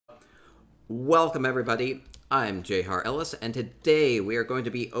Welcome everybody, I'm J.Har Ellis, and today we are going to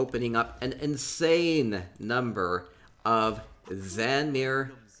be opening up an insane number of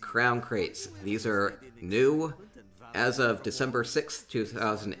Xanmeer Crown Crates. These are new as of December 6th,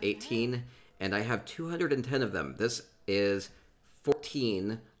 2018, and I have 210 of them. This is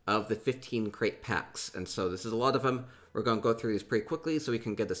 14 of the 15 crate packs, and so this is a lot of them. We're going to go through these pretty quickly so we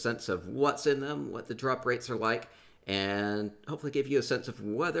can get a sense of what's in them, what the drop rates are like, and hopefully give you a sense of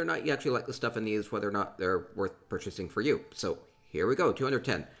whether or not you actually like the stuff in these, whether or not they're worth purchasing for you. So here we go,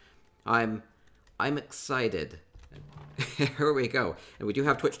 210. I'm excited. Here we go. And we do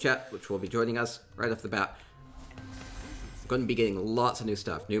have Twitch chat, which will be joining us right off the bat. Going to be getting lots of new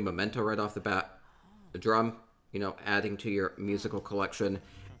stuff. New memento right off the bat. The drum, adding to your musical collection.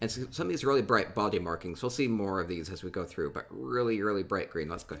 And some of these really bright body markings. We'll see more of these as we go through, but really, really bright green.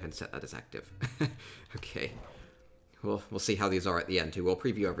 Let's go ahead and set that as active. Okay. We'll see how these are at the end, too. We'll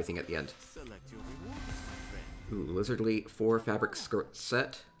preview everything at the end. Ooh, Lizardy 4 fabric skirt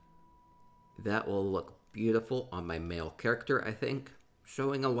set. That will look beautiful on my male character, I think.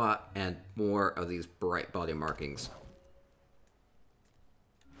 Showing a lot and more of these bright body markings.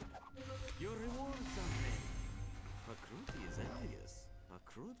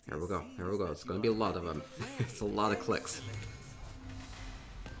 Here we go. Here we go. It's going to be a lot of them. It's a lot of clicks.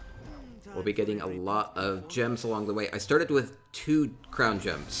 We'll be getting a lot of gems along the way. I started with 2 crown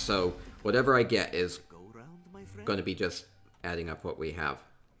gems, so whatever I get is going to be just adding up what we have.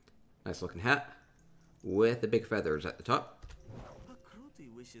 Nice looking hat with the big feathers at the top.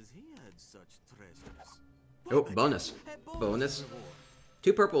 Oh, bonus. Bonus.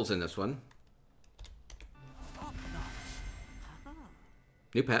 2 purples in this one.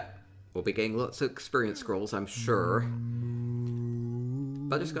 New pet. We'll be getting lots of experience scrolls, I'm sure.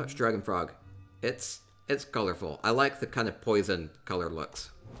 Butterscotch Dragon Frog. It's colorful. I like the kind of poison color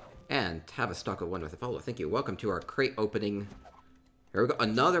looks. And have a stock of 1 with a follow. Thank you. Welcome to our crate opening. Here we go.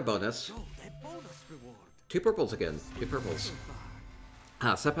 Another bonus. 2 purples again. 2 purples.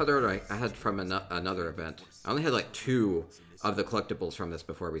 Step powder I had from another event. I only had like 2 of the collectibles from this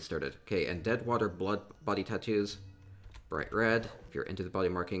before we started. Okay, and Deadwater Blood body tattoos. Bright red. If you're into the body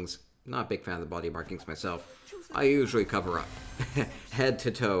markings. Not a big fan of the body markings myself. I usually cover up. Head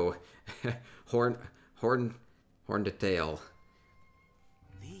to toe. Horn to tail.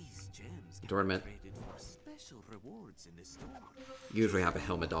 Adornment. Usually have a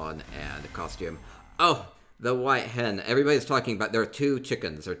helmet on and a costume. Oh, the white hen. Everybody's talking about there are 2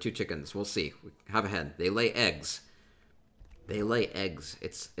 chickens. There are 2 chickens. We'll see. We have a hen. They lay eggs. They lay eggs.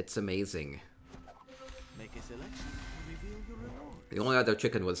 It's amazing. Make a selection. The only other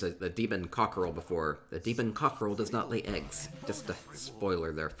chicken was the demon cockerel before. The demon cockerel does not lay eggs. Just a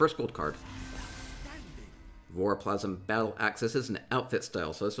spoiler there. First gold card. Voroplasm Battle Axe. This is an outfit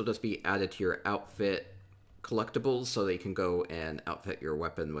style, so this will just be added to your outfit collectibles so that you can go and outfit your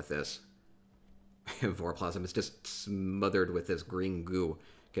weapon with this. Voroplasm is just smothered with this green goo.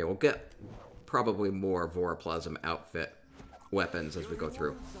 Okay, we'll get probably more Voroplasm outfit weapons as we go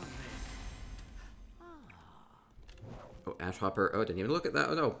through. Oh, Ash Hopper. Oh, didn't even look at that.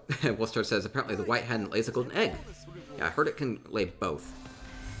 Oh, no. Wolster says, apparently the white hen lays a golden egg. Yeah, I heard it can lay both.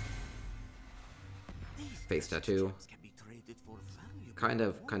 Face tattoo. Kind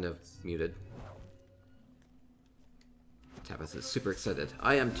of muted. Tapas is super excited.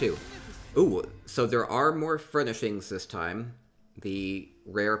 I am too. Ooh, so there are more furnishings this time. The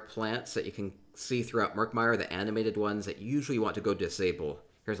rare plants that you can see throughout Murkmire, the animated ones that you usually want to go disable.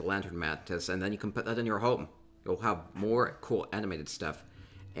 Here's a lantern mantis, and then you can put that in your home. You'll have more cool animated stuff.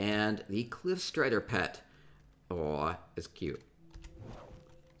 And the Cliff Strider pet. Aw, is cute.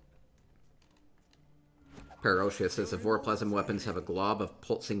 Pararocious says the Voroplasm weapons have a glob of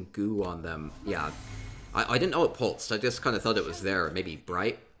pulsing goo on them. Yeah, I didn't know it pulsed. I just kind of thought it was there. Maybe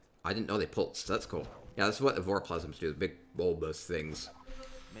bright. I didn't know they pulsed. That's cool. Yeah, that's what the Voroplasms do. The big bulbous things.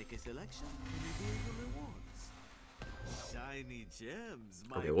 Make a selection.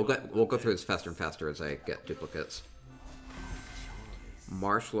 Okay, we'll go through this faster and faster as I get duplicates.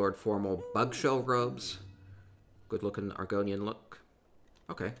 Marsh Lord formal bugshell robes. Good looking Argonian look.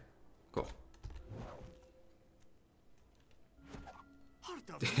 Okay, cool.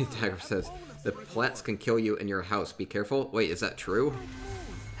 Dagger says the plants can kill you in your house. Be careful. Wait, is that true?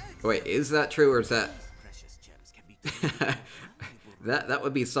 Wait, is that true or is that that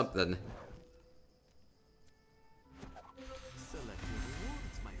would be something.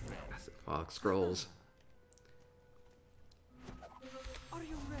 Fog scrolls.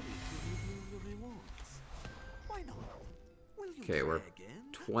 Okay, we're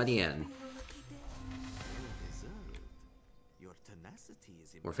 20 in.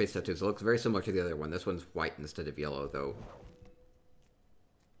 More face tattoos. It looks very similar to the other one. This one's white instead of yellow, though.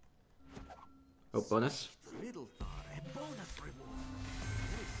 Oh, bonus.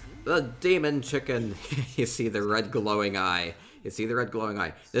 The demon chicken. You see the red glowing eye. You see the red glowing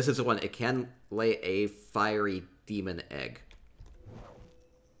eye. This is the one. It can lay a fiery demon egg.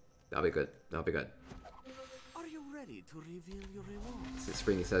 That'll be good. That'll be good. Are you ready to reveal your rewards?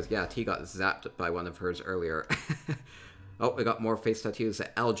 Springy says, yeah, T got zapped by one of hers earlier. Oh, we got more face tattoos.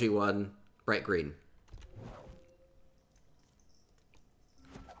 The algae one. Bright green.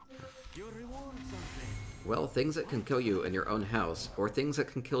 Your rewards are ready. Well, things that can kill you in your own house, or things that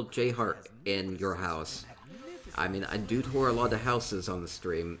can kill J Hart in your house. I mean, I do tour a lot of houses on the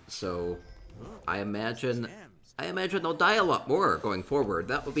stream, so I imagine they'll die a lot more going forward.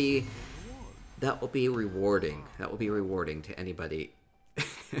 That will be rewarding. That will be rewarding to anybody.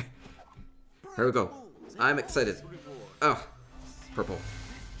 Here we go. I'm excited. Oh, purple.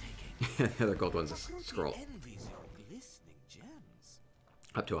 The other gold one's a scroll.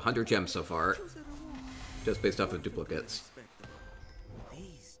 Up to 100 gems so far, just based off of duplicates.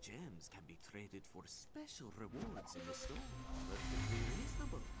 These gems can be traded for special rewards in the store. Perfectly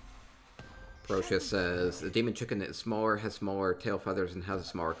reasonable. Procious says, the demon chicken is smaller, has smaller tail feathers, and has a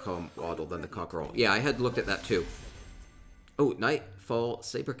smaller comb waddle than the cockerel. Yeah, I had looked at that too. Oh, Nightfall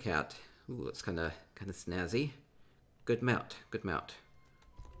Saber Cat. Ooh, that's kind of snazzy. Good mount, good mount.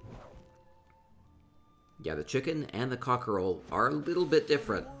 Yeah, the chicken and the cockerel are a little bit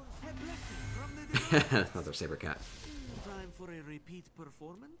different. Another saber cat. Time for a repeat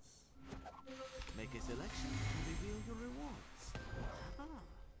performance. Make a selection to reveal your rewards.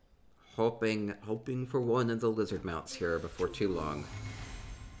 Hoping for one of the lizard mounts here before too long.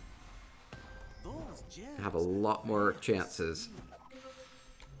 Those gems Have a lot more chances.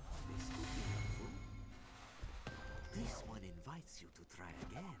 This one invites you to try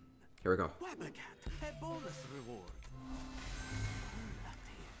again. Here we go. Wabbercat, a bonus reward.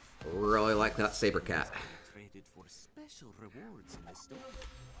 Really like that saber cat. Traded for special rewards in the store.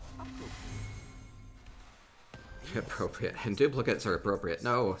 Appropriate. And duplicates are appropriate.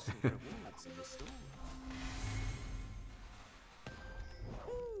 No. Rewards in the store.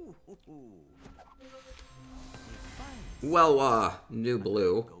 Well, new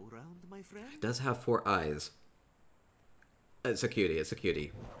blue. Go round, my friend. Does have 4 eyes. It's a cutie, it's a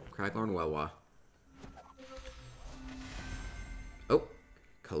cutie. Craglorn Welwa. Oh,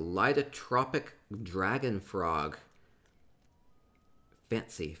 Kaleidotropic Dragon Frog.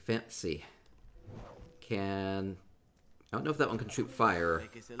 Fancy, fancy. I don't know if that one can shoot fire.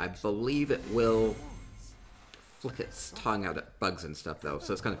 I believe it will flick its tongue out at bugs and stuff, though,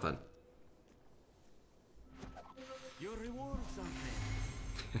 so it's kind of fun. Your rewards are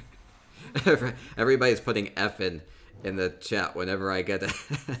ready. Everybody's putting F in the chat whenever I get an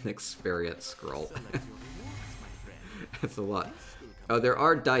experience scroll. Select your rewards, my friend. That's a lot. Oh, there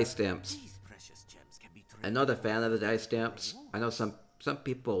are die stamps. These precious gems can be traded. I'm not a fan of the die stamps. I know some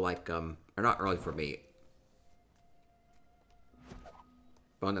people like are not really for me.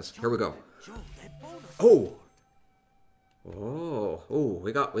 Bonus. Here we go. Joe, that bonus Oh. Oh,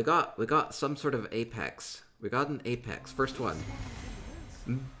 we got some sort of apex. We got an apex. First one.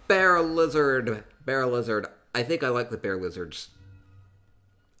 Bear lizard. Bear lizard. I think I like the bear lizards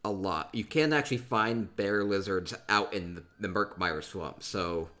a lot. You can actually find bear lizards out in the Murkmire swamp,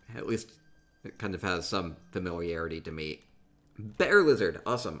 so at least it kind of has some familiarity to me. Bear lizard.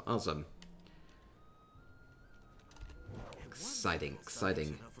 Awesome, awesome. Exciting,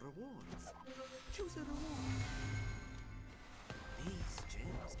 exciting. of rewards. Choose a reward. These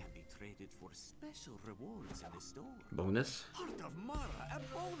gems can be traded for special rewards in the store. Bonus. Heart of Mara, a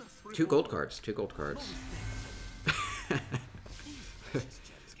bonus reward. 2 gold cards, 2 gold cards. These precious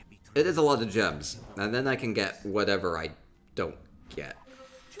gems can be It is a lot of gems, and then I can get whatever I don't get.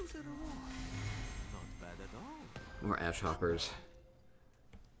 Choose a reward. Not bad at all. More ash hoppers.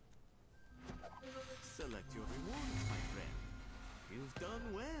 Select your rewards, my friend. You've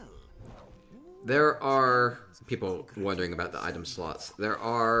done well. There are people wondering about the item slots. There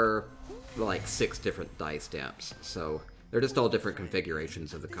are like 6 different die stamps, so they're just all different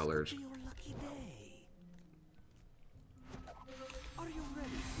configurations of the colors. Be your lucky day. Are you ready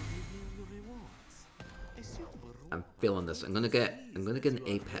to reveal your rewards? A suitable reward. I'm feeling this. I'm gonna get an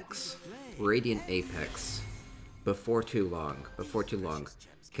apex, radiant apex, before too long. Before too long.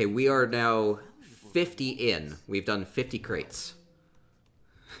 Okay, we are now 50 in. We've done 50 crates.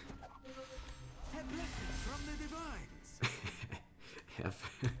 A blessing from the divines. F.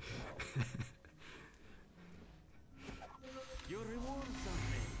 Your rewards are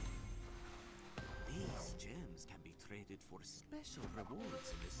ready. These gems can be traded for special special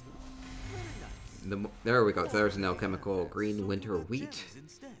rewards in the store. Very nice. There we go. There's an alchemical green winter wheat.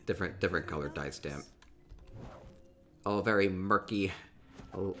 Different colored die stamp. All very murky,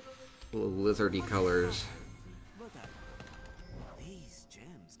 lizardy colors. These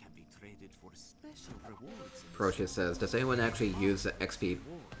gems can be traded for special rewards. Procia says, does anyone actually use the XP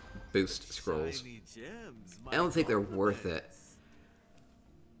boost scrolls? I don't think they're worth it.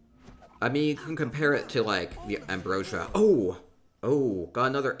 I mean, you can compare it to, like, the Ambrosia. Oh! Oh, got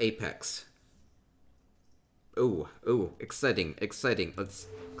another Apex. Oh, exciting. Let's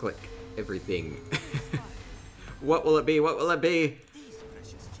click everything. What will it be? What will it be?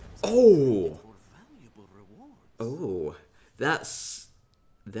 Oh! Oh, that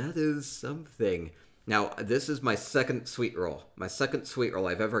is something. Now, this is my second sweet roll. My second sweet roll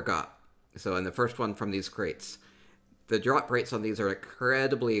I've ever got. So, in the first one from these crates. The drop rates on these are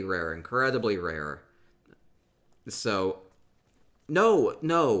incredibly rare. So,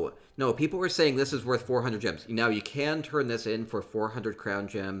 no. People were saying this is worth 400 gems. Now, you can turn this in for 400 crown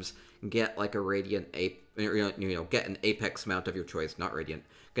gems and get like a radiant ape, get an apex mount of your choice, not radiant.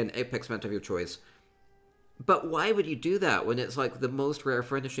 Get an apex mount of your choice. But why would you do that when it's like the most rare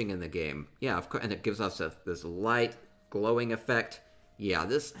furnishing in the game? Yeah, of course, and it gives us this light glowing effect. Yeah,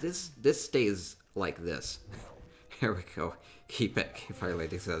 this stays like this. Here we go. Keep it. Fire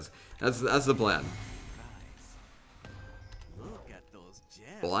Lady says. That's the plan.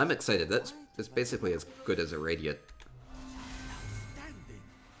 Well, I'm excited. That's basically as good as a radiant.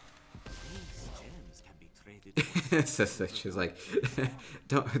 She's like,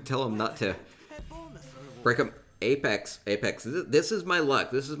 don't tell him not to break him. Apex. This is my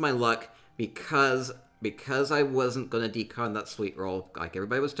luck. This is my luck because I wasn't gonna decon that sweet roll like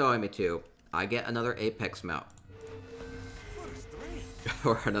everybody was telling me to. I get another Apex mount.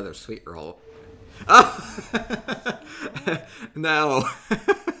 Or another sweet roll. Oh! No.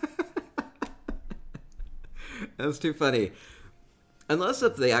 That's too funny. Unless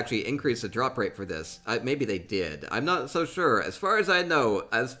if they actually increase the drop rate for this. Maybe they did. I'm not so sure. As far as I know,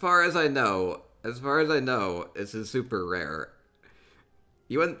 this is super rare.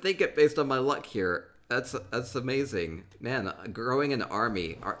 You wouldn't think it based on my luck here. That's amazing. Man, growing an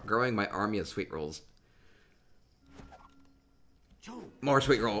army. Growing my army of sweet rolls. More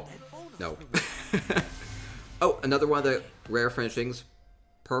sweet roll. No. Oh, another one of the rare furnishings.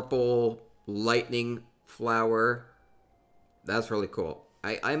 Purple lightning flower. That's really cool.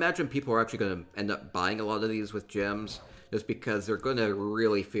 I imagine people are actually going to end up buying a lot of these with gems, just because they're going to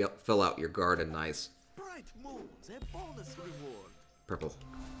really fill out your garden nice. Bright moons, a bonus reward. Purple.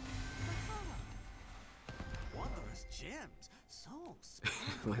 Wondrous gems. So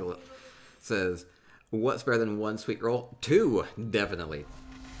special. Says, what's better than one sweet roll? Two, definitely.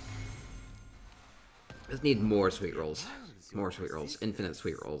 Just need more sweet rolls. More sweet rolls. Infinite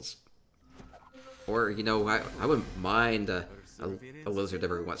sweet rolls. Or, you know, I wouldn't mind a lizard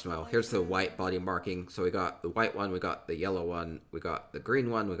every once in a while. Here's the white body marking. So we got the white one, we got the yellow one, we got the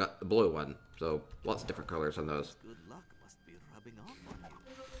green one, we got the blue one. So lots of different colors on those. Good luck must be rubbing off on you.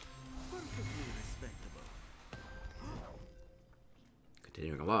 Perfectly respectable.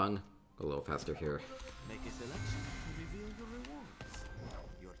 Continuing along, a little faster here. Make a selection to reveal your rewards.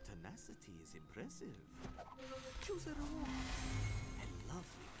 Your tenacity is impressive. Choose a reward. A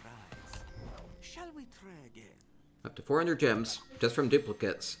lovely prize. Shall we try again? Up to 400 gems, just from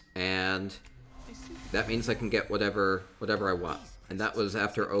duplicates, and that means I can get whatever I want. And that was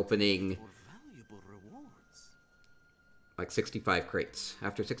after opening like 65 crates.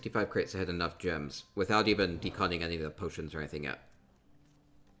 After 65 crates, I had enough gems, without even deconning any of the potions or anything yet.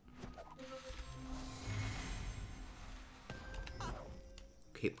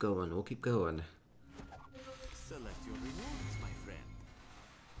 Keep going, we'll keep going. Select your rewards, my friend.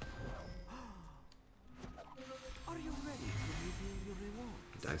 Are you ready to reveal your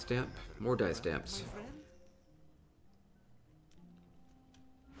rewards? Die stamp, more die stamps. My friend?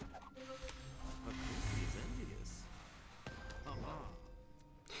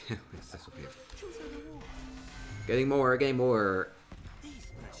 Choose a reward. Getting more. These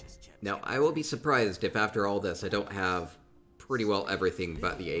precious gems. Now, I will be surprised if after all this I don't have pretty well everything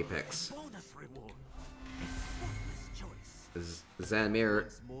but the Apex. Bonus reward. A spotless choice. Xanmeer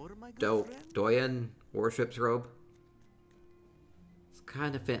Once more, my good friend. Doyen Warship's robe. It's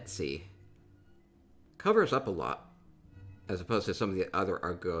kind of fancy. Covers up a lot, as opposed to some of the other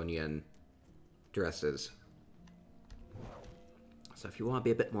Argonian dresses. So if you want to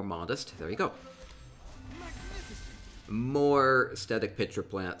be a bit more modest, there you go. Magnificent. More static picture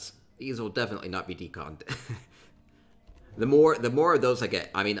plants. These will definitely not be deconned. The more of those I get.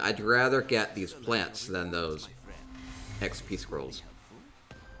 I mean, I'd rather get these plants than those. My friend. XP scrolls.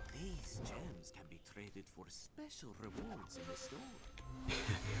 These gems can be traded for special rewards in the store.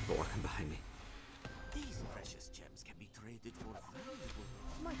 But walking behind me. These precious gems can be traded for valuable.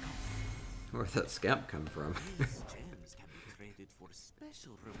 My compliments. Where'd that scamp come from? These gems can be traded for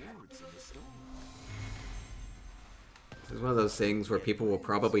special rewards in the store. This is one of those things where people will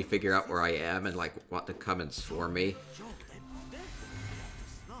probably figure out where I am and like want to come and swarm me.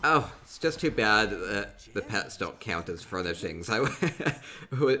 Oh, it's just too bad that the pets don't count as furnishings. I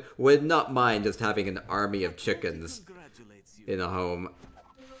would not mind just having an army of chickens in a home.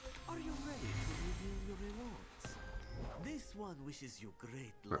 Are you ready to reveal your rewards? This one wishes you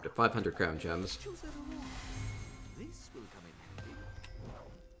great We're up luck. to 500 crown gems. Choose a reward. This will come in handy.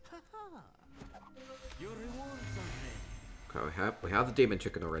 Ha-ha! Your rewards are ready. Okay, we have the demon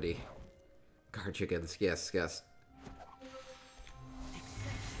chicken already. Guard chickens, yes, yes.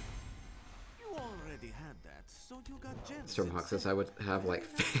 You already had that, so you got gems. Stormhawk says I would have like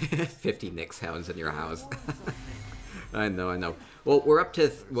 50 Nyx hounds in your house. I know, I know. Well, we're up to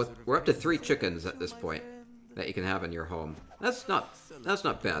 3 chickens at this point that you can have in your home. That's not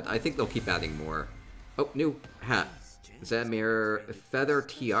bad. I think they'll keep adding more. Oh, new hat. Xanmeer feather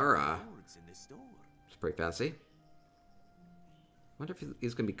tiara. It's pretty fancy. Wonder if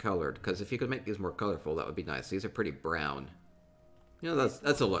these can be colored, because if you could make these more colorful, that would be nice. These are pretty brown. You know,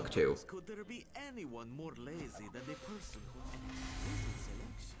 that's a look too. Could there be anyone more lazy than the person who an exquisite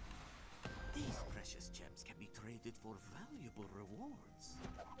selection? These precious gems can be traded for valuable rewards.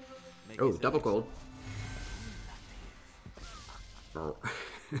 Make Oh, a double selection. gold.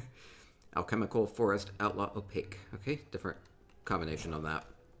 Oh. Alchemical forest outlaw opaque. Okay, different combination on that.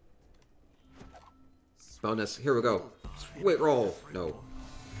 Bonus. Here we go. Sweet roll. No.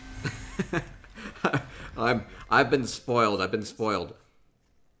 I've been spoiled. I've been spoiled.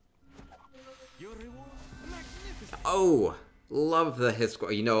 Your reward, magnificent. Oh, love the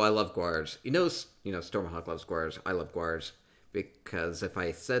Hisquire. You know I love Guards. You know Stormhawk loves Guards. I love Guards because if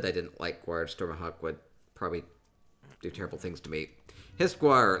I said I didn't like Guards, Stormhawk would probably do terrible things to me.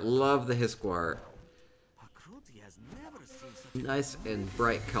 Hisquire, love the Hisquire. Hakruti has never seen such Nice and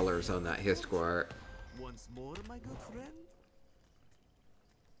bright colors on that Hisquire. once more, my good friend.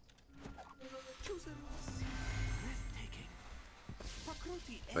 Choose a breathtaking.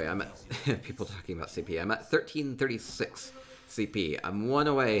 Hakruti Oh yeah, I'm envies at people talking about CP. I'm at 1336 CP. I'm one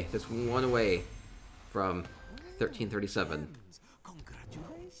away, just one away from 1337. gems.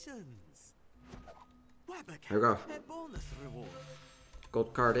 Congratulations. Here we go. A bonus reward.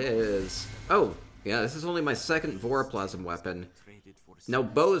 Gold card is... Oh, yeah, this is only my second Voroplasm weapon. Traded for Now,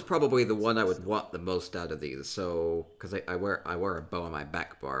 bow is probably the one I would want the most out of these, so... Because I wear a bow on my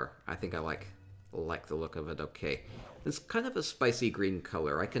back bar. I think I like the look of it okay. It's kind of a spicy green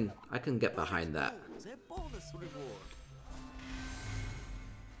color. I can get behind that. a bonus reward.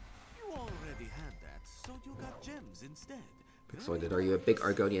 You already had that, so you got gems instead. Pixelated, are you a big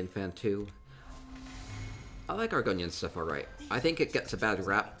Argonian fan too? I like Argonian stuff alright. I think it gets a bad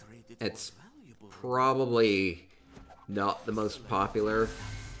rap. It's probably not the most popular,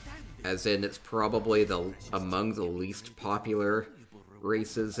 as in it's probably among the least popular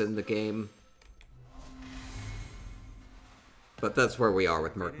races in the game. But that's where we are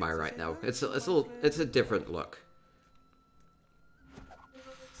with Murkmire right now. It's a different look.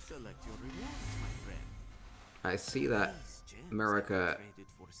 Select your rewards, my friend. I see that America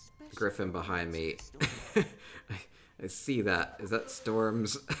Griffin behind me. I see that. Is that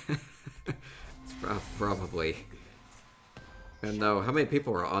Storms? It's probably. And no, how many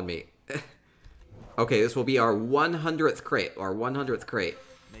people are on me? Okay, this will be our 100th crate. Our 100th crate.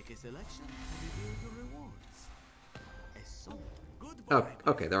 Make a selection to reveal your rewards. ESO. Oh, Goodbye.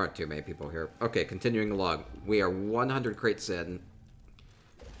 okay, there aren't too many people here. Okay, continuing along. We are 100 crates in.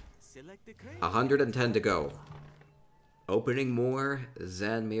 Select the crate. 110 to go. Opening more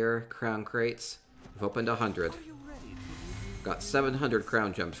Xanmeer Crown Crates. We've opened 100. Are you ready to reveal Got 700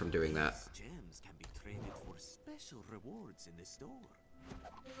 crown gems from doing that. gems can be traded for special rewards in the store.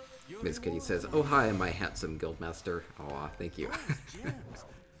 Your Ms. Kitty rewards says, are "Oh hi, my handsome guildmaster." Aw, thank you. gems.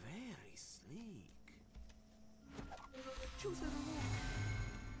 Very sleek. Choose a reward.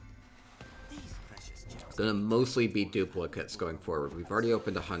 These precious gems. Gonna mostly be duplicates going forward. We've already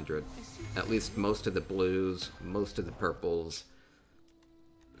opened 100. At least most of the blues, most of the purples.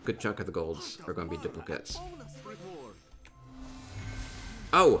 A good chunk of the golds are gonna be duplicates. Bonus reward.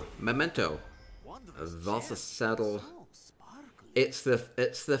 Oh, memento. Wonderful Valsa gems. saddle. So sparkly. It's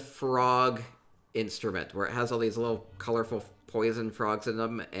the frog instrument where it has all these little colorful poison frogs in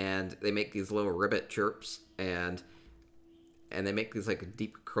them, and they make these little ribbit chirps, and they make these like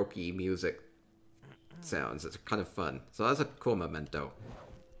deep croaky music. sounds. It's kind of fun. So that's a cool memento.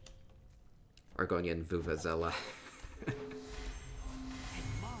 Argonian Vuvuzela.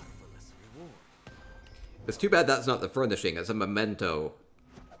 It's too bad that's not the furnishing. It's a memento.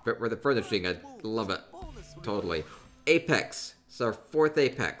 But for the furnishing, I love it. Totally. Apex. It's our 4th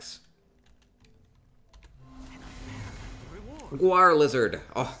Apex. Guar Lizard.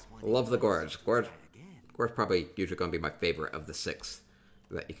 Oh, love the Guars. Guar's probably usually going to be my favorite of the 6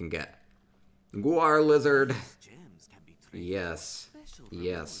 that you can get. Guar Lizard. Yes.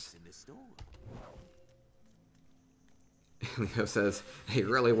 Yes. Leo says they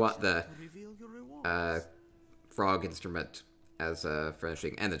really want the frog instrument as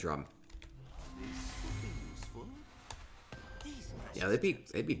furnishing, and the drum. Yeah,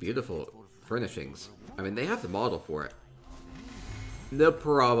 they'd be beautiful furnishings. I mean, they have the model for it. They'll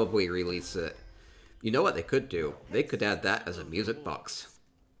probably release it. You know what they could do? They could add that as a music box.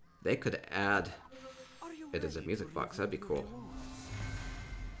 They could add it as a music box. That'd be cool.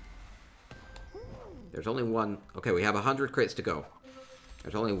 There's only one. Okay, we have 100 crates to go.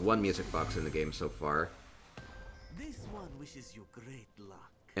 There's only one music box in the game so far. This one wishes you great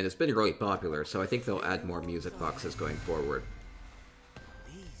luck. And it's been really popular, so I think they'll add more music boxes going forward.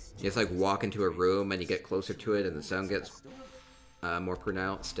 It's like walk into a room and you get closer to it and the sound gets more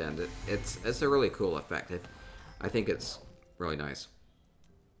pronounced, and it's a really cool effect. I think it's really nice.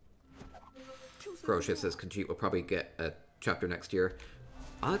 Crochet says Khajiit will probably get a chapter next year.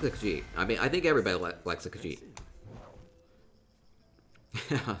 I like the Khajiit. I mean, I think everybody likes the Khajiit.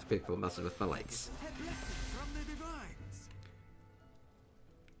 People messing with my lights.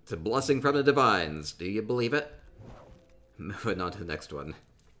 It's a blessing from the divines. Do you believe it? Moving on to the next one.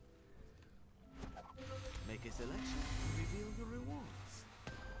 Make a selection to reveal your rewards.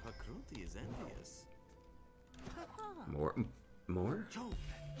 Pakruti is envious. More? Joe,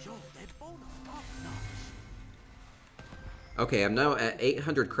 that bonus top-notch. Okay, I'm now at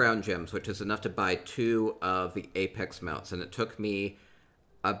 800 crown gems, which is enough to buy 2 of the Apex mounts, and it took me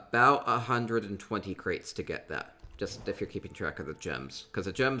about 120 crates to get that. Just if you're keeping track of the gems, because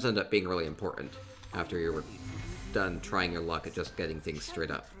the gems end up being really important after you're done trying your luck at just getting things straight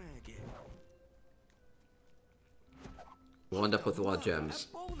up. We'll end up with a lot of gems.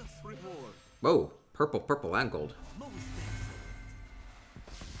 Whoa, purple and gold.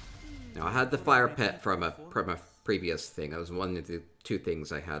 Now I had the fire pet from a previous thing. That was one of the 2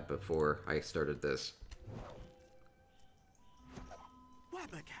 things I had before I started this.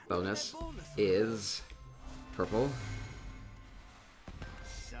 Bonus is purple.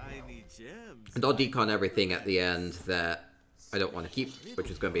 Shiny gems. And I'll decon everything at the end that I don't want to keep, which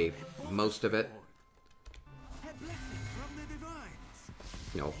is going to be most of it.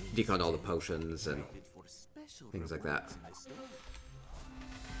 You know, decon all the potions and things like that.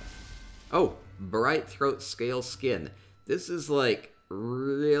 Oh, bright throat scale skin. This is like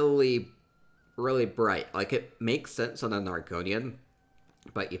really bright. Like it makes sense on an Argonian,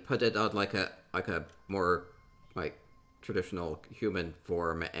 but you put it on like a more like traditional human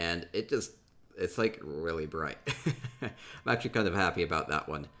form, and it's like really bright. I'm actually kind of happy about that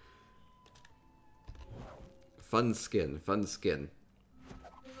one. Fun skin, fun skin.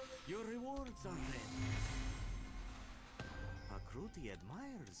 Your rewards are ready. Pakruti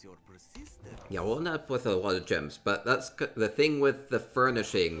admires your persistence. Yeah, we'll end up with a lot of gems, but that's the thing with the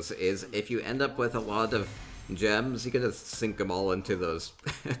furnishings is if you end up with a lot of gems, you're gonna sink them all into those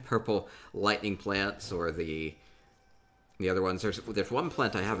purple lightning plants or the other ones. There's one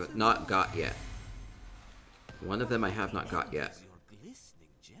plant I haven't not got yet. One of them I have not got yet.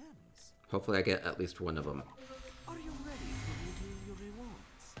 Hopefully I get at least one of them. Are you ready to reveal your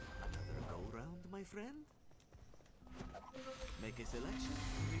rewards? Another go-round, my friend? Make a selection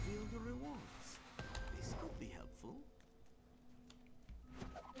to reveal your rewards. This could be helpful.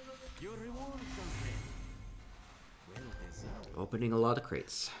 Your rewards are ready. Well deserved. Opening a lot of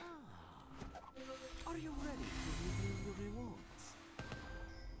crates. Are you ready to reveal your rewards?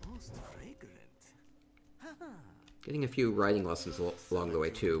 Most fragrant. Getting a few writing lessons along the way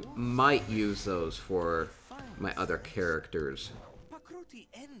too. Might use those for my other characters. Pakruti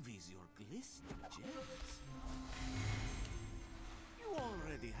envies your glistening gems. You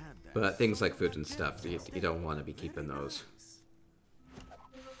already had that. But things like food and stuff, you don't want to be keeping those.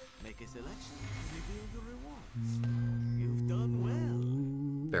 Make a selection to reveal your rewards. You've done well.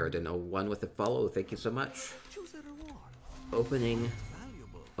 Baradin01 with a follow, thank you so much. Choose a reward.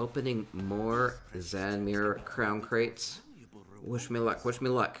 Opening more Xanmeer Crown Crates. Wish me luck, wish me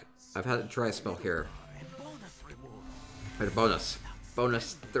luck. I've had a dry spell here. Right, a bonus.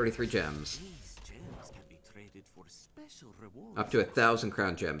 Bonus 33 gems. These gems can be traded for special rewards. Up to 1,000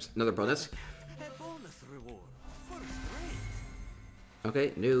 crown gems. Another bonus. A bonus reward. First rate.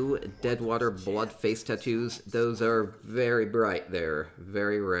 Okay, new Deadwater blood face tattoos. Those are very bright there.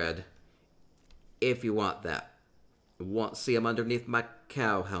 Very red. If you want that. Won't see them underneath my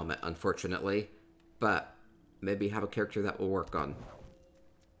cow helmet, unfortunately. But maybe have a character that will work on.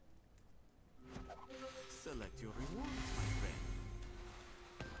 Select your rewards, my friend.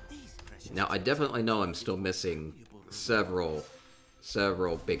 These precious Now, I definitely know I'm still missing several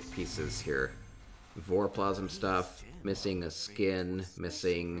big pieces here. Vorplasm stuff, missing a skin,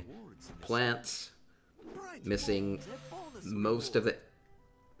 missing plants, missing most of the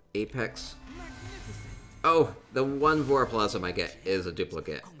apex. Oh, the one Vorplasm I get is a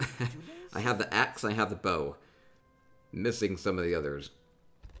duplicate. I have the axe, I have the bow. Missing some of the others.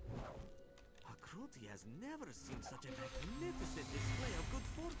 Akruti has never seen such a magnificent display of good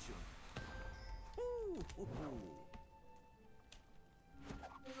fortune. Ooh, hoo, hoo.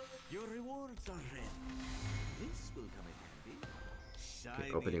 Your rewards are red. This will come in handy.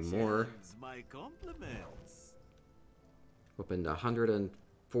 Shiny opening more. gems, my compliments. Opened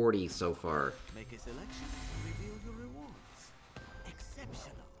 140 so far. Make a selection. Reveal your rewards.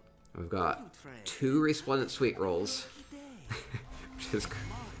 Exceptional. We've got 2 resplendent sweet rolls, which is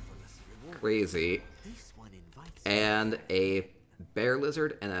Marvelous reward. crazy, This one invites. and a bear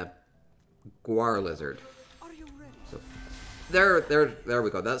lizard and a guar lizard. Are you ready? So there we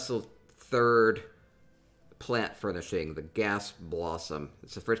go. That's the third plant furnishing, the gas blossom.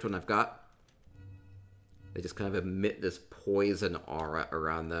 It's the first one I've got. They just kind of emit this poison aura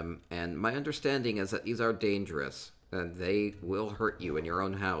around them, and my understanding is that these are dangerous, and they will hurt you in your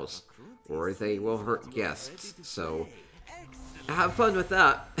own house, or they will hurt guests. So have fun with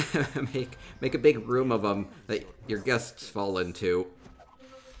that. make a big room of them that your guests fall into.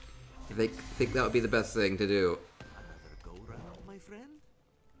 If they think that would be the best thing to do. Another go round, my friend.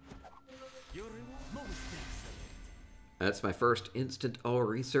 Your reward most excellent. That's my first instant all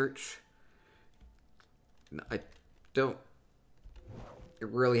research. I don't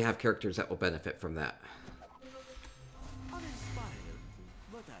really have characters that will benefit from that. Uninspired,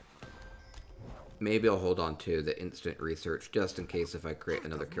 but admirable. Maybe I'll hold on to the instant research just in case if I create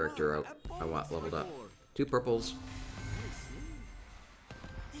another character I want leveled up. 2 purples,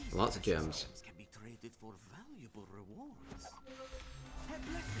 These lots of precious gems. can be traded for valuable rewards. A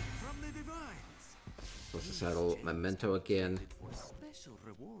blessing from the divines. Plus the saddle, memento again. Traded for special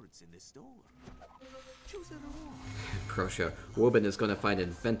rewards in the store. Choose a reward. Crochet. Woban is going to find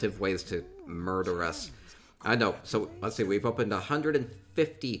inventive ways to murder us. I know. So let's see. We've opened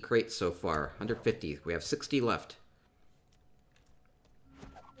 150 crates so far. 150. We have 60 left.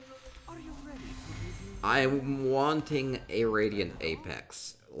 Are you ready to review? I'm wanting a Radiant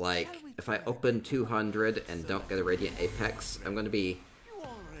Apex. Like, if I open 200 and don't get a Radiant Apex, I'm going to be You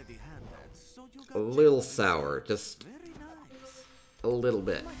already had that, so you a got little sour. Just very nice. a little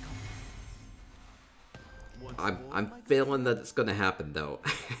bit. Once I'm feeling that it's going to happen, though.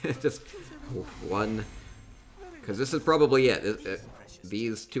 Just one. Because this is probably it.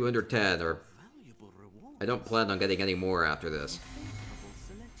 These 210 are... valuable reward. I don't plan on getting any more after this. Favorable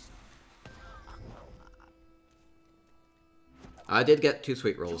selection. I did get 2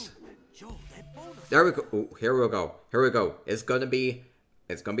 sweet rolls. Joe, that bonus. There we go. Ooh, here we go. Here we go. It's gonna be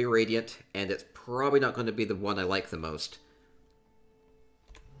Radiant, and it's probably not gonna be the one I like the most.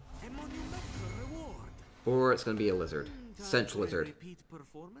 A monumental reward. Or it's gonna be a lizard. Time Cinch for a lizard. repeat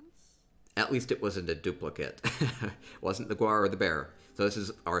performance. At least it wasn't a duplicate. Wasn't the guar or the bear. So this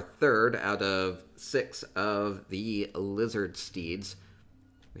is our third out of 6 of the lizard steeds.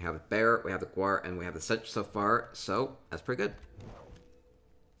 We have the bear, we have the guar, and we have the cinch so far. So that's pretty good.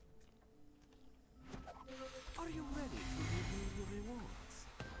 Are you ready to review your rewards?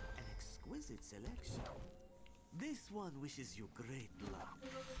 An exquisite selection. This one wishes you great luck.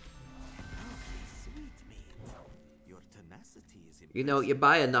 A lovely sweet meat. Your tenacity is impressive. You know, you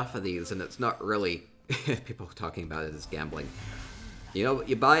buy enough of these, and it's not really... people talking about it as gambling. You know,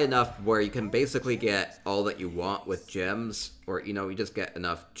 you buy enough where you can basically get all that you want with gems, or, you know, you just get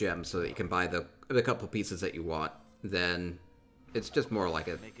enough gems so that you can buy the couple pieces that you want, then it's just more like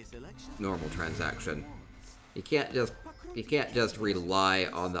a Make a selection. normal transaction. You can't just rely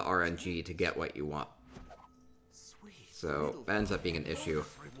on the RNG to get what you want. Sweet So, that ends up being an issue.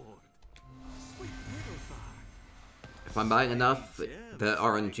 reward. Sweet little far. If I'm buying enough, the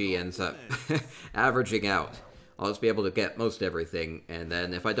RNG ends up averaging out. I'll just be able to get most everything, and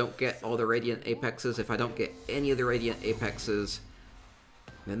then if I don't get all the Radiant Apexes, if I don't get any of the Radiant Apexes,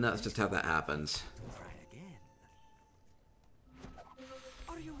 then that's just how that happens. Try again.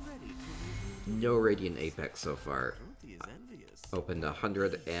 Are you ready to review? No Radiant Apex so far. Ruthie is envious. Opened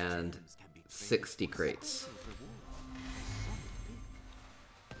 160 60 crates.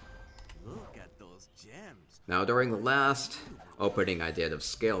 Look at those gems. Now, during the last opening I did of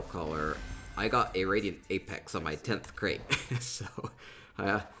Scale Color, I got a Radiant Apex on my 10th crate. So,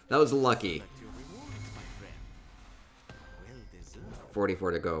 that was lucky. Collect your rewards, my friend. Well deserved.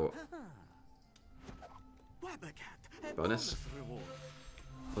 44 to go. Wabacat, a Bonus? reward.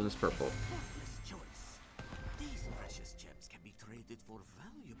 Bonus purple. Thoughtless choice. These precious gems can be traded for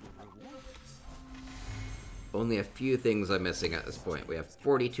valuable rewards. Only a few things I'm missing at this point. We have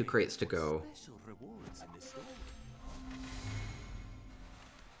 42 crates to go. Special rewards in the store.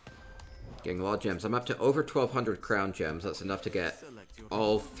 Getting a lot of gems. I'm up to over 1,200 crown gems. That's enough to get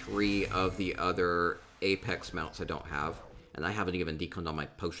all 3 of the other Apex mounts I don't have. And I haven't even deconned all my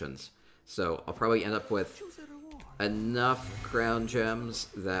potions. So I'll probably end up with Choose a reward. enough crown gems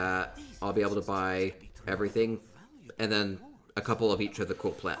that I'll be able to buy everything. And then a couple of each of the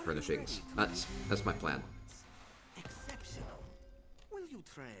cool plant furnishings. That's my plan. Exceptional. Will you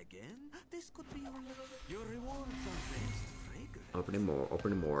try again? This could be your rewards are best fragrant. Opening more,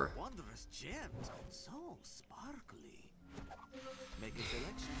 opening more. Wondrous gems, so sparkly. Make a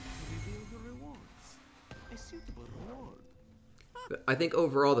selection to reveal your rewards. A suitable reward. I think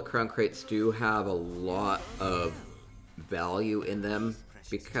overall the crown crates do have a lot of value in them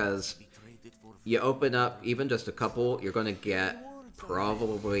because Be traded for you open up even just a couple, you're going to get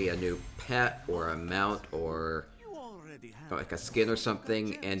probably a new pet or a mount or you already have. like a skin or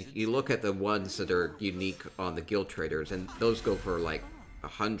something, and you look at the ones that are unique on the guild traders, and those go for like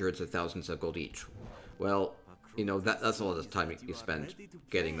hundreds of thousands of gold each. Well, you know, that's a lot of time you spend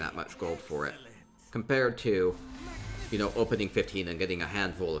getting that much gold for it. Compared to, you know, opening 15 and getting a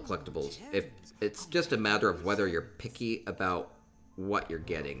handful of collectibles. If it's just a matter of whether you're picky about what you're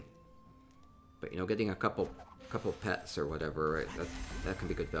getting. But, you know, getting a couple pets or whatever, right, that can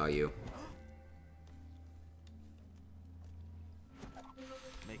be good value.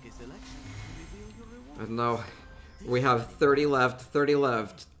 Make a selection to reveal your reward. I don't know. We have 30 left. 30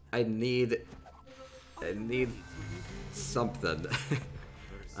 left. I need something.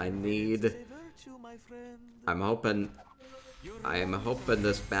 I need. A virtue, my friend. I'm hoping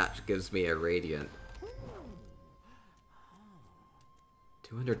this batch gives me a radiant.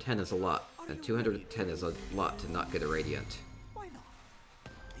 210 is a lot, and 210 is a lot to not get a radiant. Why not?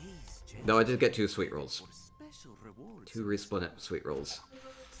 These gems No, I did get 2 sweet rolls. for special rewards. 2 resplendent sweet rolls.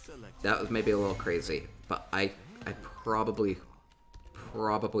 Select That was maybe a little crazy, but I probably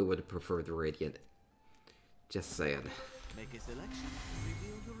would have preferred the radiant. Just saying. Make a selection to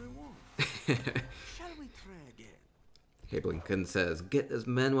reveal your reward. Shall we try again? Hablinkin says, "Get this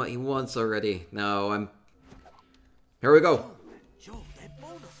man what he wants already." No, I'm. Here we go. Yo, that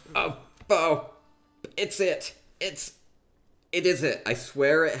bonus. Oh, it's it. It is it. I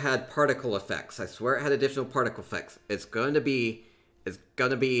swear it had particle effects. I swear it had additional particle effects. It's gonna be it's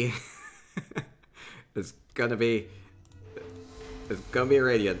gonna be a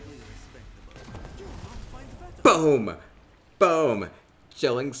radiant. Boom! Boom!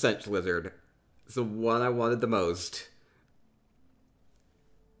 Chilling Cinch Lizard. It's the one I wanted the most.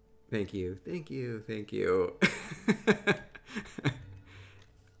 Thank you, thank you, thank you.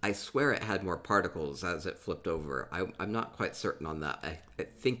 I swear it had more particles as it flipped over. I'm not quite certain on that. I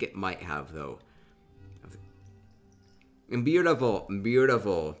think it might have, though. And beautiful,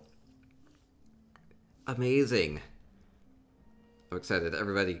 beautiful. Amazing. I'm excited.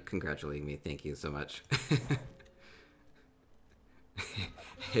 Everybody congratulating me. Thank you so much.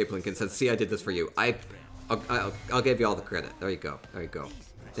 Hey, Blinken said, "See, I did this for you." I'll give you all the credit. There you go. There you go.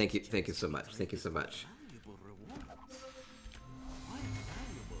 Thank you so much. Thank you so much. Valuable rewards. Quite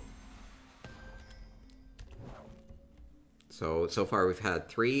valuable. So far we've had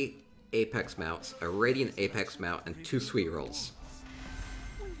 3 Apex mounts, a Radiant Apex mount, and 2 sweet rolls.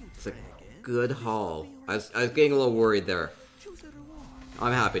 Will you It's a try again? good haul. I was getting a little worried there. Choose a reward.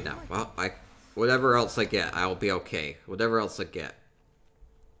 I'm happy now. Well, whatever else I get, I'll be okay. Whatever else I get.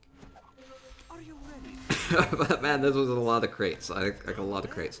 Are you ready? But man, this was a lot of crates. I got a lot of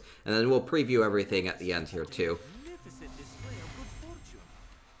crates. And then we'll preview everything at the end here too. Magnificent display of good fortune.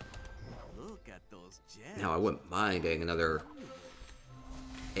 Look at those gems. Now, I wouldn't mind getting another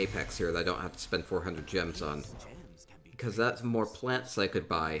Apex here that I don't have to spend 400 gems on. Gems can be Because that's more plants I could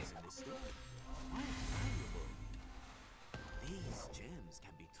buy. in the store. Quite valuable. These gems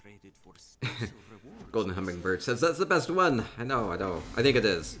can be traded for special rewards. Golden Hummingbird says that's the best one. I know. I think it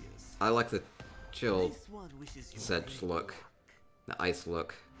is. I like the chill This one wishes you sedge look. The ice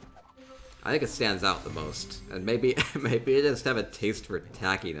look. I think it stands out the most. And maybe it just have a taste for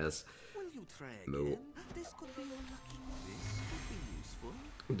tackiness. Will you try Moo. again? This could be your lucky. This could be useful.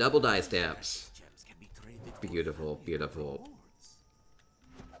 Double die stamps. Gems can be traded for Beautiful, valuable beautiful. rewards.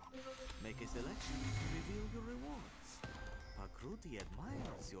 Make a selection to reveal your rewards. Pakruti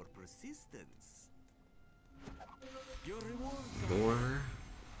admires your persistence. Your rewards are More.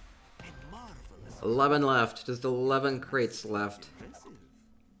 and marvelous. 11 left. Just 11 crates left. Impressive.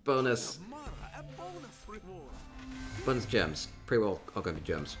 Bonus. Mara, a bonus reward. Bonus gems. Pretty well all gonna be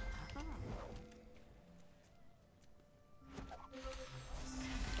gems.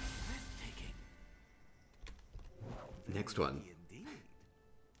 Breathtaking. Next one. Indeed.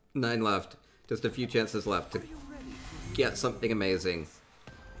 9 left. Just a few chances left to Are you ready to get something amazing.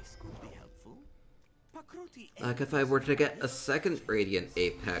 This could be helpful. Pakruti Like if I were to get a second Radiant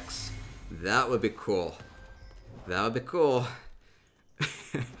Apex, that would be cool. That would be cool.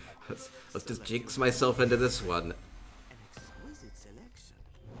 let's just jinx myself into this one. an exquisite selection.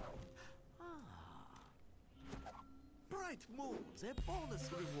 Bright moons, a bonus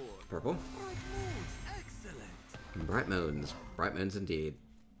reward. Purple. Bright moons, excellent. Bright moons. Bright moons indeed.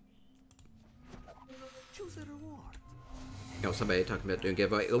 Choose a reward. Oh, somebody talking about doing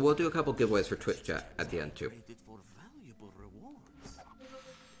giveaway. We'll do a couple giveaways for Twitch chat at the end too. Traded for valuable rewards.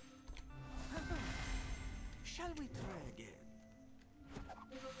 Shall we try again?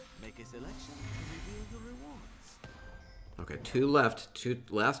 Make a selection to reveal your rewards. Okay, 2 left.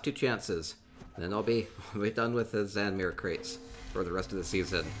 Last 2 chances. Then I'll be done with the Xanmeer Crates for the rest of the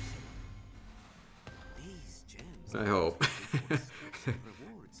season. These gems I hope. are exclusive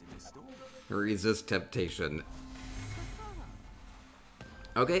rewards in the store. Resist temptation.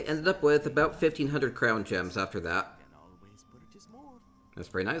 Okay, ended up with about 1,500 crown gems after that. Can always purchase more. That's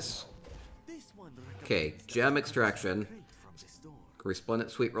pretty nice. This one Okay, recommends gem that extraction. straight from the store.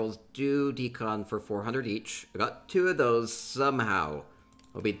 Resplendent sweet rolls do decon for 400 each. I got 2 of those somehow.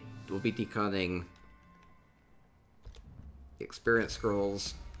 We'll be deconning experience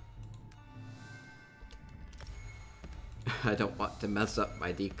scrolls. I don't want to mess up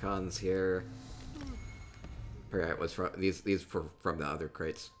my decons here. Alright, it was from these from the other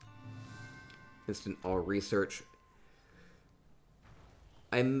crates. Instant all research.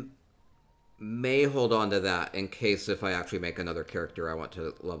 I may hold on to that in case if I actually make another character I want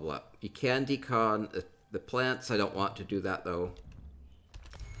to level up. You can decon the plants. I don't want to do that though.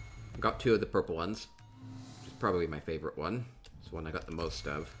 I got 2 of the purple ones, which is probably my favorite one. It's the one I got the most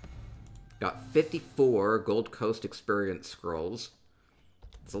of. Got 54 Gold Coast experience scrolls.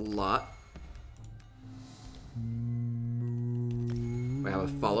 It's a lot. We have a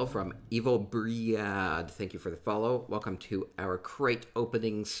follow from Evil Briad. Thank you for the follow. Welcome to our crate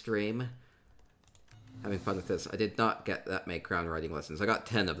opening stream. Having fun with this. I did not get that many crown riding lessons. I got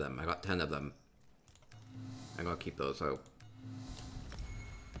 10 of them. I'm gonna keep those out.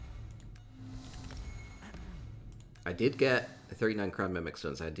 I did get 39 crown mimic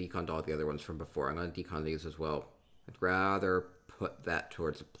stones. I deconned all the other ones from before. I'm gonna decon these as well. I'd rather put that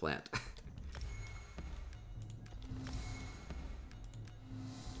towards a plant.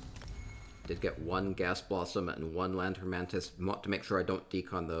 Did get 1 gas blossom and 1 lantern mantis. Want to make sure I don't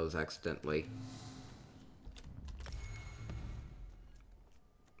decon those accidentally.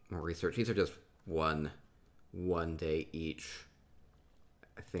 More research. These are just one day each.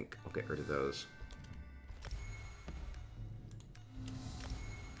 I think I'll get rid of those.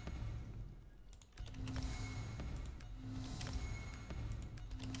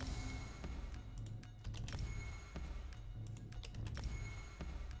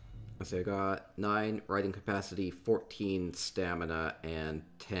 So I got 9 riding capacity, 14 stamina, and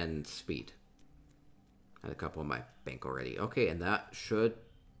 10 speed. Had a couple in my bank already. Okay, and that should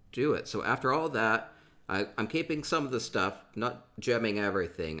do it. So after all that, I'm keeping some of the stuff, not gemming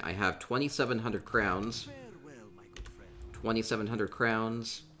everything. I have 2,700 crowns. Farewell, my good friend. 2,700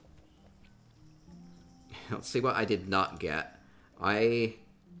 crowns. Let's see what I did not get. I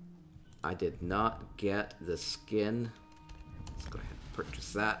did not get the skin. Let's go ahead and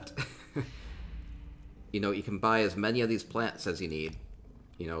purchase that. You know, you can buy as many of these plants as you need.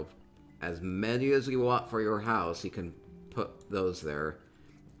 You know, as many as you want for your house, you can put those there.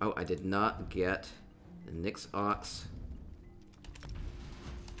 Oh, I did not get the Nyx Ox.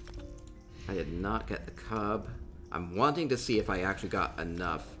 I did not get the Cub. I'm wanting to see if I actually got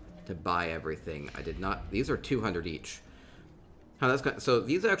enough to buy everything. I did not. These are 200 each. Oh, that's kind of, so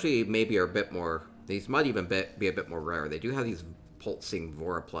these actually maybe are a bit more. These might even be a bit more rare. They do have these pulsing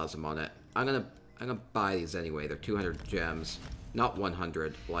voroplasm on it. I'm gonna buy these anyway. They're 200 gems, not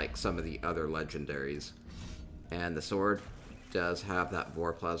 100 like some of the other legendaries. And the sword does have that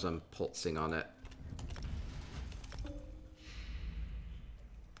voroplasm pulsing on it.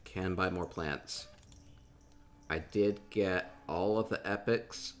 Can buy more plants. I did get all of the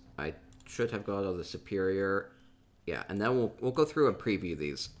epics. I should have got all the superior. Yeah, and then we'll go through and preview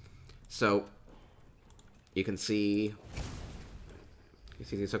these. So you can see. You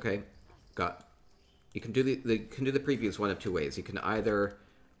see these? Okay, You can do the previews one of two ways. You can either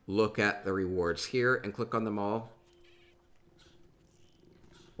look at the rewards here and click on them all,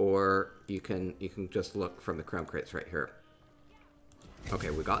 or you can just look from the crown crates right here. Okay,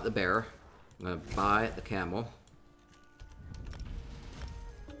 we got the bear. I'm gonna buy the camel.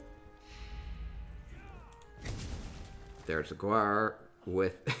 There's a Guar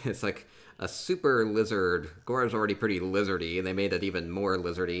with it's like a super lizard. Guar's already pretty lizardy, and they made it even more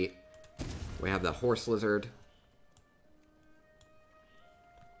lizardy. We have the horse lizard.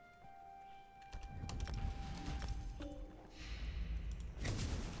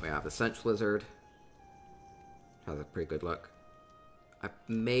 We have the cinch lizard. Has a pretty good look. I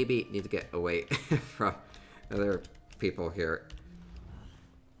maybe need to get away from other people here.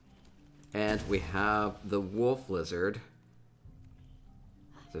 And we have the wolf lizard.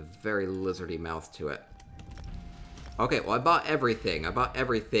 It's a very lizardy mouth to it. Okay, well I bought everything.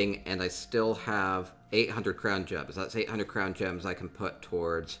 And I still have 800 crown gems. That's 800 crown gems I can put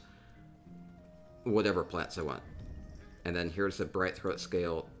towards whatever plants I want. And then here's the bright throat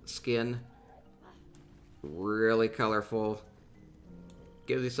scale skin. Really colorful.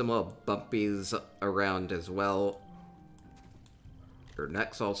 Gives you some little bumpies around as well. Your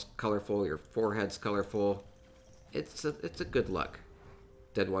neck's all colorful, your forehead's colorful. It's a good look.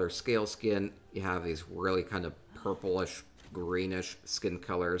 Deadwater scale skin, you have these really kind of purplish, greenish skin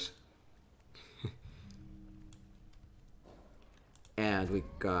colors. And we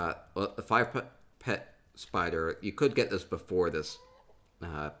got the 5-pet spider. You could get this before this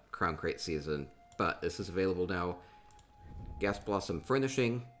Crown Crate season, but this is available now. Gas Blossom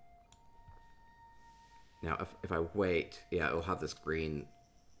Furnishing. Now, if I wait, yeah, it'll have this green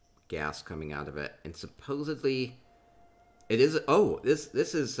gas coming out of it. And supposedly, it is... Oh, this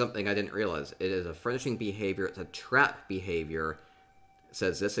is something I didn't realize. It is a furnishing behavior. It's a trap behavior. It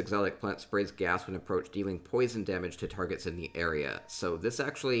says, this exotic plant sprays gas when approached, dealing poison damage to targets in the area. So this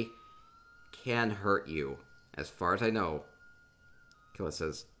actually can hurt you, as far as I know. Killa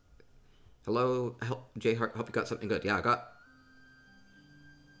says, hello, J Hart, hope you got something good. Yeah, I got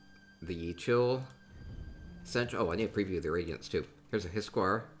the chill cinch. Oh, I need to preview the radiance too. Here's a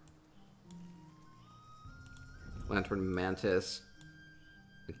Hisquar. Lantern Mantis.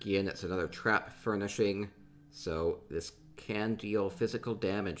 Again, it's another trap furnishing, so this can deal physical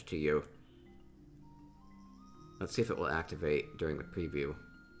damage to you. Let's see if it will activate during the preview.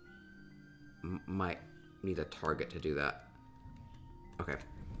 Might need a target to do that. Okay,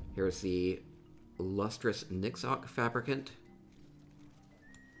 here's the Lustrous Nixoc Fabricant.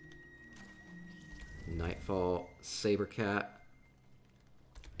 Nightfall Sabercat.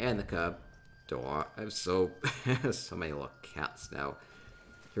 And the Cub. Oh, I have so many little cats now.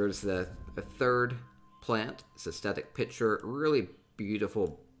 Here's the third plant. It's a static picture. Really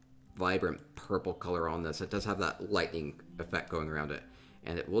beautiful, vibrant purple color on this. It does have that lightning effect going around it.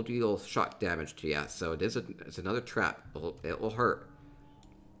 And it will deal shock damage to you. So it's another trap. It will hurt.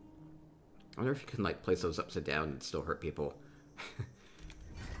 I wonder if you can like place those upside down and still hurt people.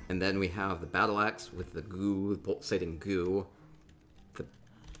 And then we have the battle axe with the goo, the pulsating goo. The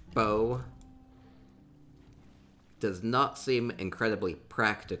bow does not seem incredibly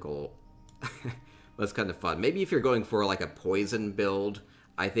practical. But it's kind of fun. Maybe if you're going for like a poison build,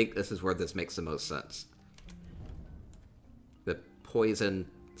 I think this is where this makes the most sense. The poison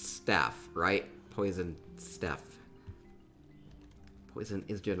staff, right? Poison staff. Poison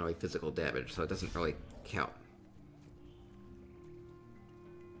is generally physical damage, so it doesn't really count.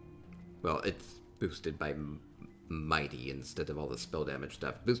 Well, it's boosted by mighty instead of all the spell damage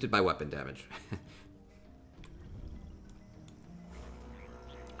stuff. Boosted by weapon damage.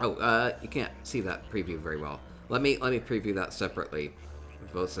 Oh, you can't see that preview very well. Let me preview that separately.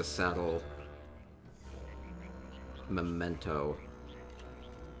 Vosa Saddle. Memento.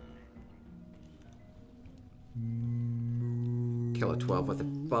 Killer 12 with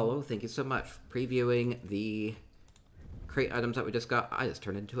a follow. Thank you so much for previewing the crate items that we just got. I just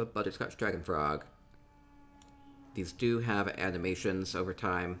turned into a butterscotch dragon frog. These do have animations over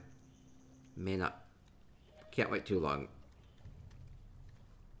time. May not... Can't wait too long.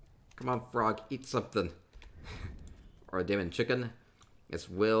 Come on, frog, eat something. Or a demon chicken. This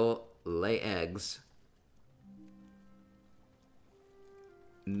will lay eggs.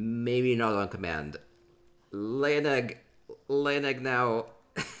 Maybe not on command. Lay an egg. Lay an egg now.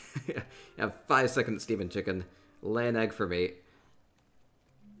 You have 5 seconds, demon chicken. Lay an egg for me.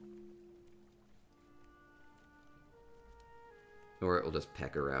 Or it'll just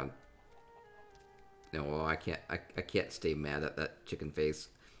peck around. No, well, I can't stay mad at that chicken face.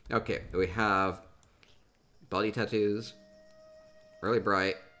 Okay, we have body tattoos, really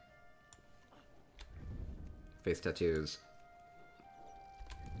bright, face tattoos,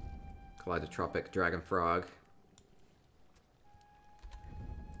 kaleidotropic dragon frog,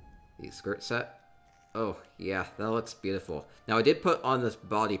 the skirt set. Oh yeah, that looks beautiful. Now I did put on this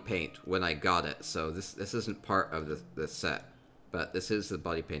body paint when I got it, so this isn't part of the set, but this is the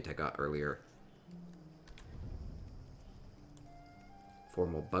body paint I got earlier.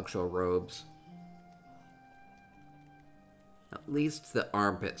 Formal bunkshell robes. At least the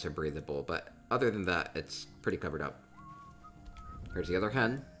armpits are breathable, but other than that, it's pretty covered up. Here's the other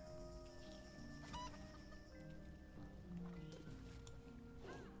hen.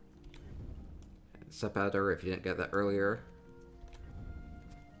 Sepouter, if you didn't get that earlier.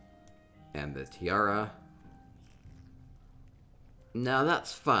 And the tiara. Now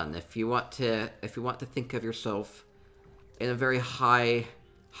that's fun. If you want to think of yourself in a very high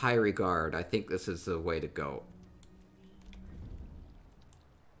regard, I think this is the way to go.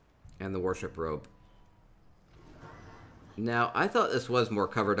 And the worship robe. Now, I thought this was more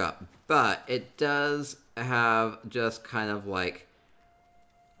covered up, but it does have just kind of like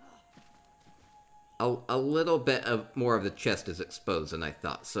a little bit of more of the chest is exposed than I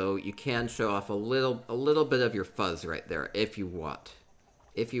thought. So you can show off a little bit of your fuzz right there if you want.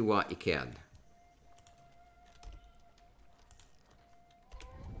 If you want, you can.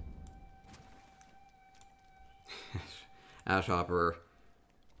 Ashhopper,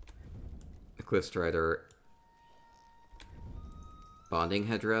 Cliff Strider, bonding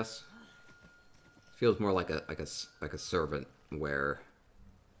headdress. Feels more like a servant wear.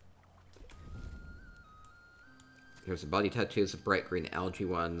 Here's the body tattoos, the bright green algae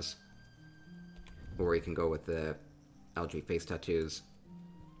ones, or you can go with the algae face tattoos.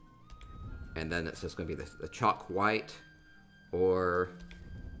 And then it's just going to be the chalk white, or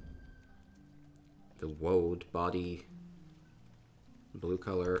the woad body blue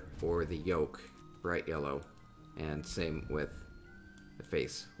color, or the yoke bright yellow. And same with the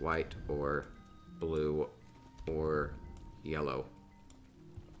face, white or blue or yellow.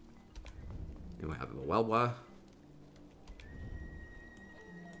 And we have the Welwa,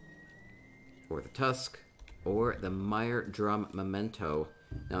 or the tusk, or the Mire drum memento.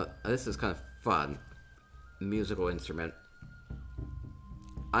 Now, this is kind of fun. Musical instrument.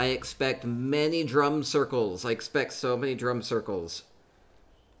 I expect many drum circles. I expect so many drum circles.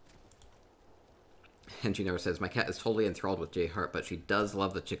 And Gino says, my cat is totally enthralled with J Heart, but she does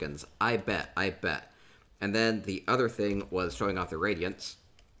love the chickens. I bet, I bet. And then the other thing was showing off the radiance.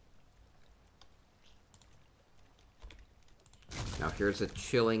 Now here's a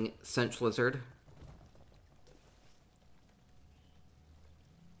chilling cinch lizard.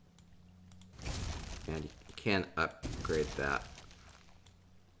 And you can upgrade that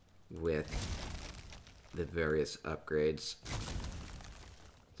with the various upgrades.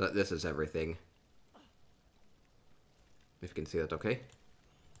 So this is everything. If you can see that okay.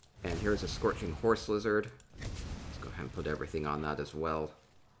 And here's a scorching horse lizard. Let's go ahead and put everything on that as well.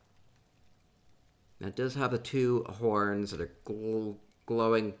 Now it does have the two horns that are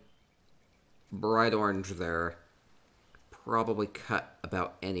glowing bright orange there. Probably cut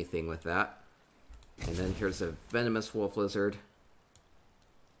about anything with that. And then here's a venomous wolf lizard.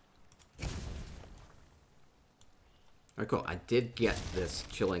 Alright, cool. I did get this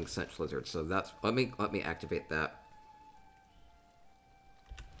chilling cinch lizard, so that's let me activate that.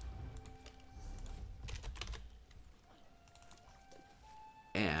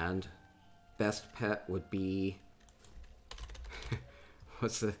 And best pet would be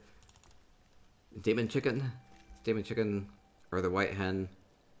what's the demon chicken? Demon chicken or the white hen?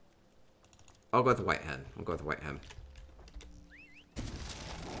 I'll go with the white hen. I'll go with the white hen.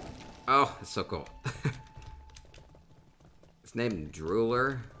 Oh, it's so cool. It's named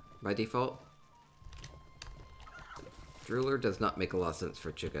Drooler by default. Drooler does not make a lot of sense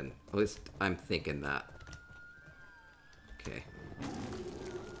for chicken. At least I'm thinking that. Okay.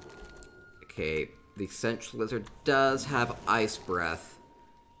 Okay, the cinch lizard does have ice breath.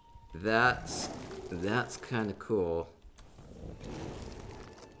 That's kind of cool.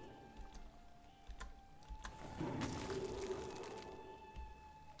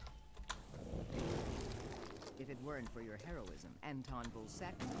 If it weren't for your heroism, Anton will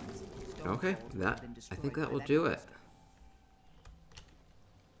sacrifice. Okay, I think that will do it.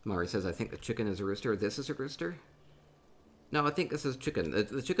 Mari says, I think the chicken is a rooster. This is a rooster? No, I think this is chicken.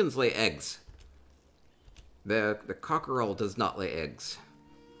 The chickens lay eggs. The cockerel does not lay eggs.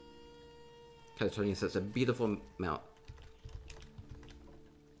 Catatonia says, a beautiful mount.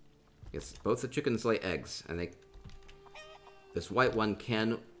 Yes, both the chickens lay eggs, and this white one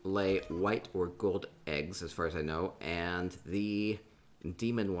can lay white or gold eggs, as far as I know, and the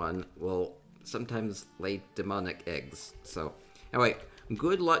demon one will sometimes lay demonic eggs. So, anyway,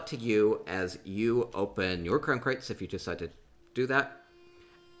 good luck to you as you open your crown crates if you decide to do that.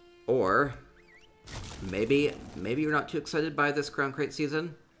 Or maybe you're not too excited by this crown crate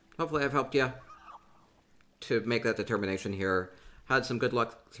season. Hopefully I've helped you to make that determination here. Had some good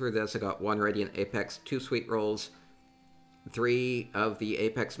luck through this. I got 1 Radiant Apex, 2 Sweet Rolls, 3 of the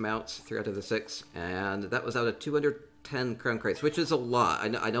Apex mounts, 3 out of the 6, and that was out of 210 crown crates, which is a lot.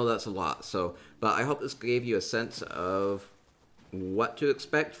 I know that's a lot. So, but I hope this gave you a sense of what to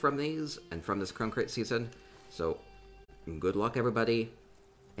expect from these and from this crown crate season. So, good luck, everybody,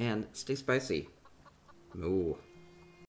 and stay spicy. Ooh.